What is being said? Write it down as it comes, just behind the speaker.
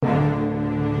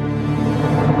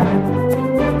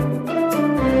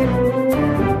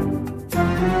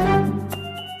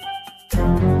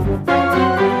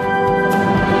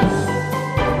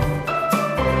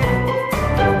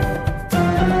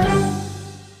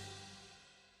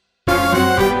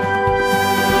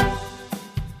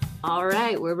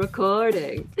right, we're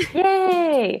recording.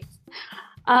 Yay!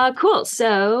 Cool.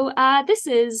 So this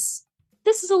is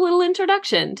a little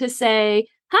introduction to say,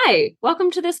 hi, welcome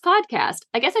to this podcast.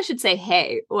 I guess I should say,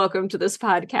 hey, welcome to this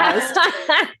podcast.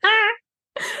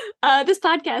 This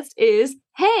podcast is,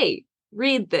 hey,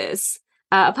 read this.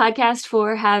 A podcast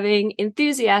for having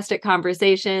enthusiastic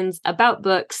conversations about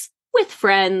books with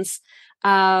friends.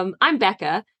 I'm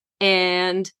Becca,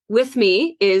 and with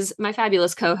me is my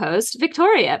fabulous co-host,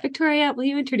 Victoria. Victoria, will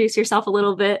you introduce yourself a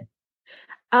little bit?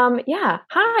 Yeah.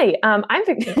 Hi. I'm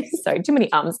Victoria. Sorry, too many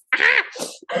ums.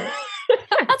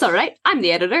 That's all right. I'm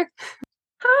the editor.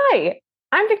 Hi.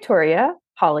 I'm Victoria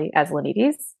Holly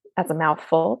Aslanides. That's a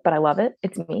mouthful, but I love it.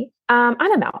 It's me. I'm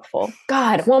a mouthful.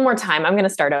 God, one more time. I'm going to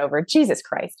start over. Jesus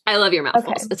Christ. I love your mouthfuls.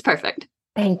 Okay. It's perfect.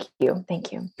 Thank you.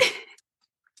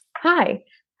 Hi.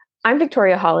 I'm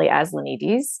Victoria Holly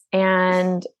Aslanides.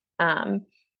 And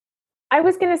I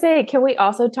was going to say, can we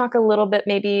also talk a little bit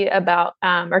maybe about,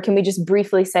 or can we just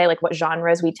briefly say like what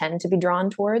genres we tend to be drawn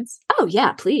towards? Oh,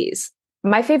 yeah, please.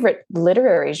 My favorite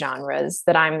literary genres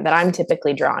that I'm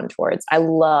typically drawn towards. I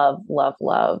love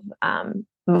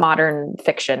modern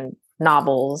fiction,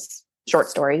 novels, short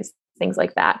stories, things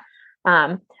like that.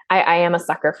 I am a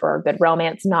sucker for a good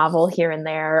romance novel here and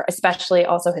there, especially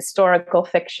also historical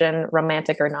fiction,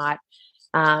 romantic or not.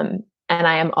 And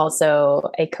I am also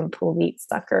a complete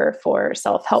sucker for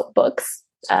self-help books.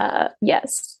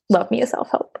 Yes, love me a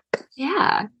self-help book.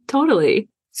 Yeah, totally.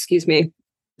 Excuse me,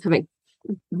 having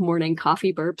morning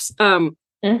coffee burps.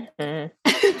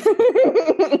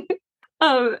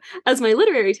 As my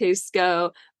literary tastes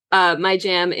go, my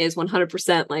jam is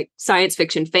 100% like science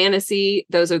fiction, fantasy.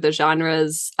 Those are the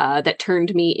genres that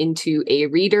turned me into a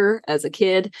reader as a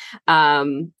kid.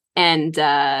 And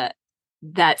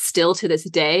that still to this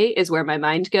day is where my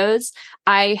mind goes.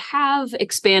 I have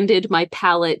expanded my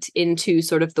palette into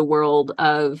sort of the world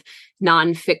of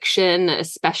nonfiction,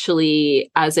 especially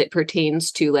as it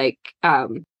pertains to like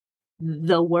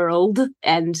the world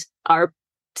and our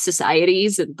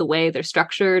societies and the way they're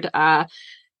structured.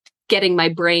 Getting my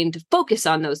brain to focus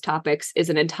on those topics is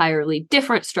an entirely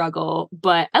different struggle,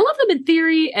 but I love them in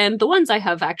theory, and the ones I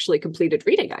have actually completed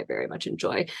reading I very much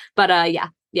enjoy. But a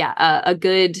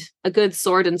good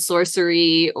sword and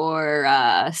sorcery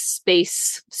or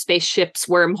spaceships,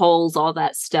 wormholes, all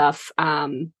that stuff.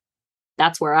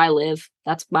 That's where I live.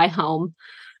 That's my home.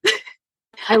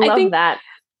 I love that.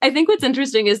 I think what's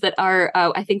interesting is that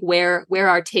I think where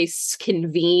our tastes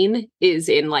convene is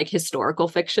in like historical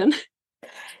fiction.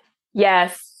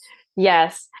 Yes.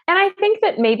 And I think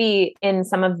that maybe in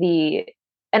some of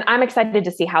and I'm excited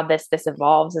to see how this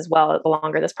evolves as well the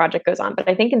longer this project goes on. But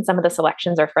I think in some of the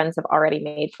selections our friends have already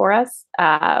made for us,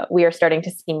 we are starting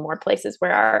to see more places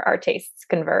where our tastes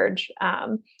converge.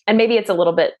 And maybe it's a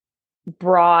little bit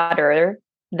broader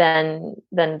than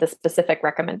the specific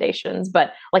recommendations,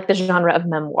 but like the genre of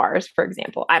memoirs, for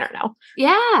example. I don't know.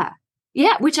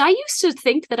 Yeah, which I used to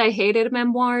think that I hated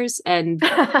memoirs, and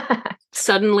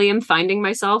suddenly am finding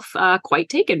myself quite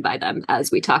taken by them,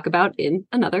 as we talk about in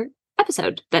another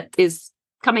episode that is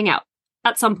coming out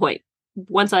at some point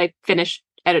once I finish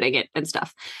editing it and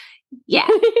stuff. Yeah.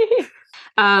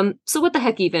 So what the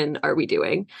heck even are we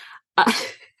doing?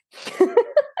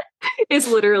 Is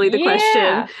literally the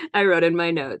question I wrote in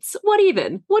my notes. What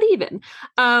even?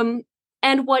 And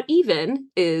what even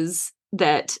is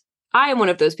that I am one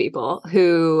of those people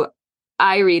who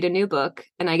I read a new book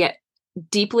and I get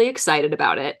deeply excited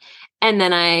about it. And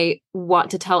then I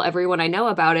want to tell everyone I know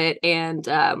about it. And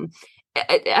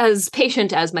as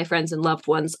patient as my friends and loved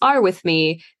ones are with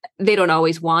me, they don't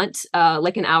always want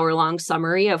like an hour-long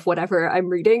summary of whatever I'm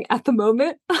reading at the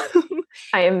moment.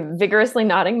 I am vigorously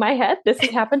nodding my head. This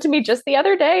has happened to me just the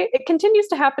other day. It continues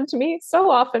to happen to me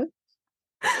so often.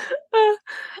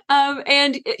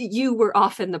 And you were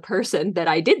often the person that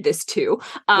I did this to.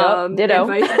 Ditto.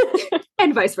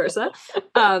 And vice versa.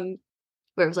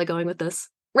 Where was I going with this?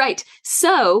 Right.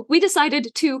 So we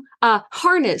decided to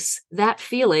harness that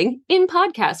feeling in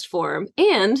podcast form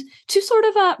and to sort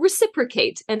of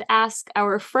reciprocate and ask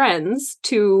our friends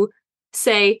to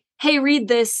say, hey, read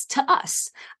this to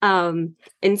us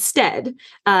instead.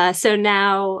 So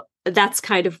now that's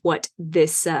kind of what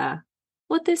this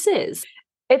is.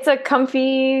 It's a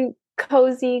comfy,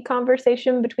 cozy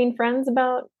conversation between friends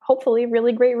about hopefully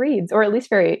really great reads, or at least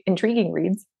very intriguing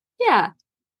reads. Yeah.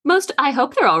 I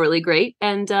hope they're all really great.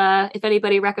 And if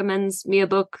anybody recommends me a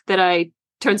book that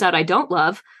turns out I don't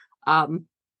love,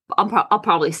 I'll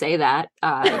probably say that.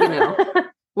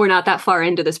 We're not that far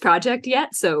into this project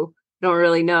yet, so don't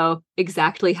really know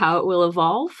exactly how it will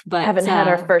evolve. But haven't had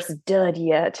our first dud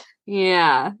yet.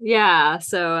 Yeah.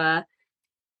 So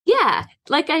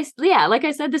like I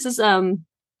said, this is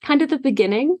kind of the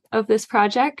beginning of this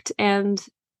project, and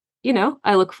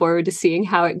I look forward to seeing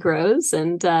how it grows.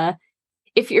 And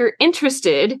if you're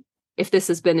interested, if this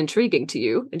has been intriguing to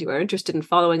you and you are interested in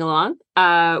following along,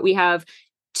 we have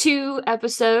 2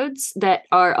 episodes that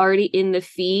are already in the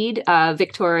feed.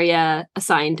 Victoria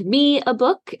assigned me a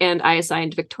book, and I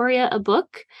assigned Victoria a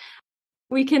book.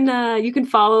 You can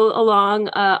follow along,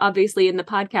 obviously, in the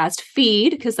podcast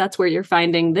feed, because that's where you're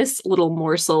finding this little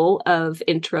morsel of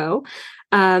intro.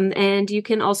 And you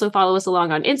can also follow us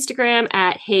along on Instagram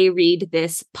at Hey Read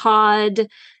This Pod.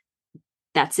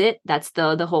 That's it. That's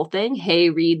the whole thing. Hey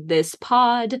Read This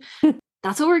Pod.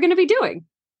 That's what we're going to be doing.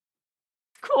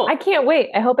 Cool. I can't wait.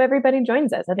 I hope everybody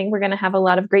joins us. I think we're going to have a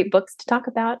lot of great books to talk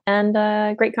about and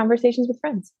great conversations with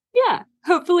friends. Yeah.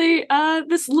 Hopefully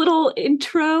this little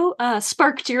intro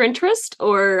sparked your interest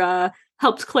or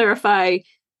helped clarify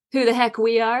who the heck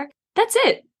we are. That's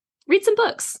it. Read some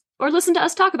books or listen to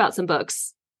us talk about some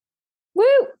books. Woo!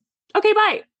 Okay,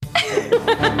 bye.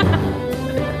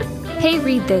 Hey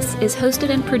Read This is hosted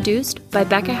and produced by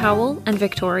Becca Howell and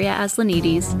Victoria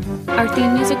Aslanides. Our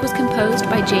theme music was composed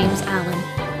by James Allen.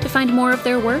 To find more of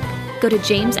their work, go to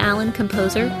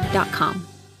jamesallencomposer.com.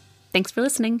 Thanks for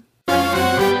listening.